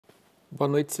Boa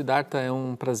noite, Siddhartha. É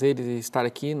um prazer estar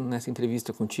aqui nessa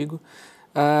entrevista contigo.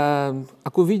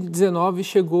 A Covid-19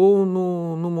 chegou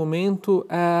no momento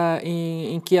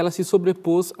em que ela se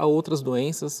sobrepôs a outras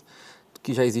doenças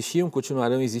que já existiam,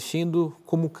 continuarão existindo,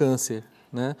 como o câncer,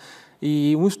 né?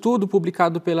 E um estudo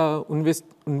publicado pela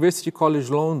University College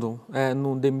London,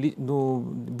 no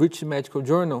British Medical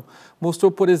Journal,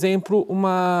 mostrou, por exemplo,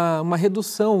 uma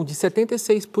redução de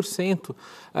 76%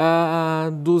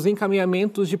 dos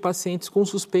encaminhamentos de pacientes com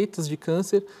suspeitas de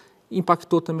câncer.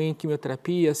 Impactou também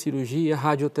quimioterapia, cirurgia,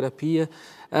 radioterapia.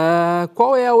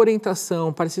 Qual é a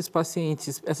orientação para esses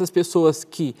pacientes, essas pessoas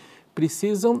que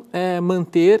precisam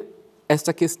manter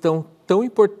essa questão tão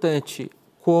importante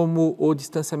como o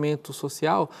distanciamento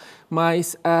social,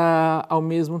 mas, ao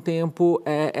mesmo tempo,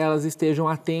 elas estejam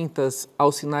atentas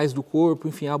aos sinais do corpo,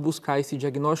 enfim, a buscar esse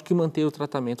diagnóstico e manter o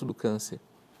tratamento do câncer?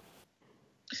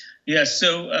 Yes,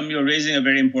 so you're raising a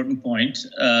very important point.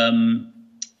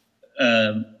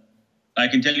 I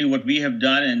can tell you what we have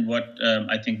done and what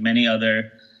I think many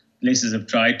other places have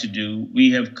tried to do.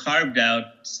 We have carved out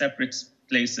separate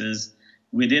places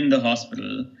within the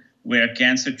hospital where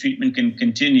cancer treatment can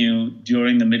continue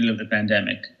during the middle of the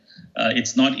pandemic.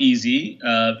 It's not easy.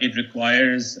 It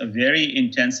requires a very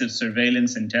intensive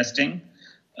surveillance and testing.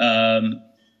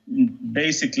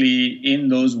 Basically, in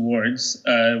those wards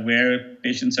where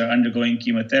patients are undergoing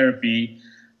chemotherapy,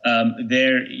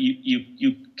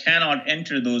 you cannot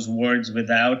enter those wards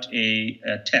without a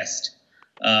test,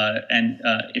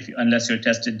 unless you're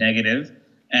tested negative.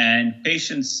 And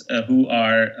patients who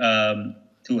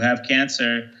have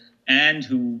cancer and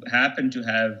who happen to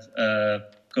have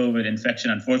COVID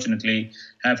infection, unfortunately,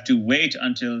 have to wait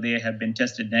until they have been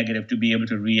tested negative to be able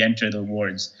to re-enter the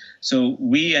wards. So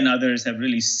we and others have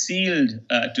really sealed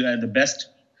to the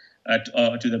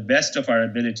best of our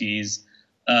abilities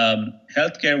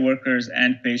healthcare workers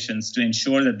and patients to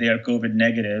ensure that they are COVID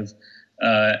negative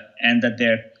and that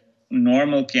their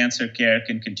normal cancer care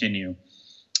can continue.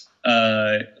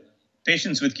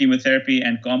 Patients with chemotherapy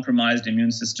and compromised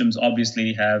immune systems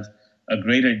obviously have a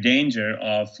greater danger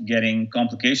of getting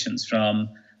complications from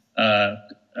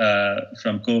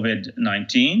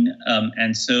COVID-19.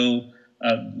 And so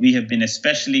we have been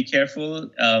especially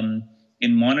careful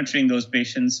in monitoring those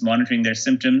patients, monitoring their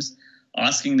symptoms,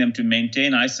 asking them to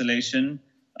maintain isolation,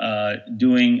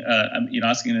 asking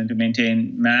them to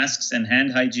maintain masks and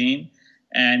hand hygiene,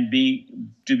 and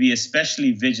to be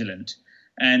especially vigilant.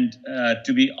 And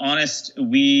to be honest,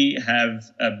 we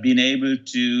have been able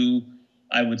to,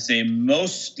 I would say,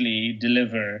 mostly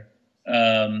deliver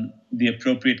the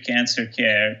appropriate cancer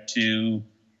care to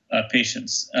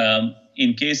patients.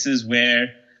 In cases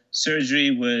where surgery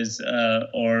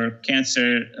or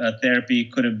cancer therapy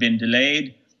could have been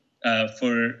delayed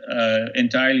for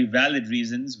entirely valid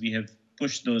reasons, we have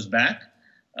pushed those back.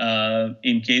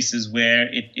 In cases where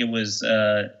it was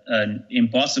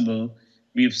impossible,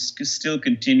 we've still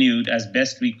continued as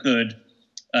best we could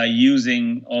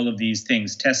using all of these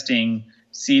things, testing,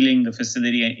 sealing the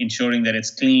facility, ensuring that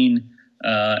it's clean,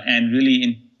 and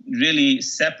really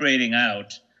separating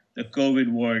out the COVID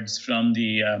wards from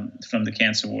the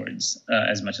cancer wards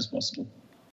as much as possible.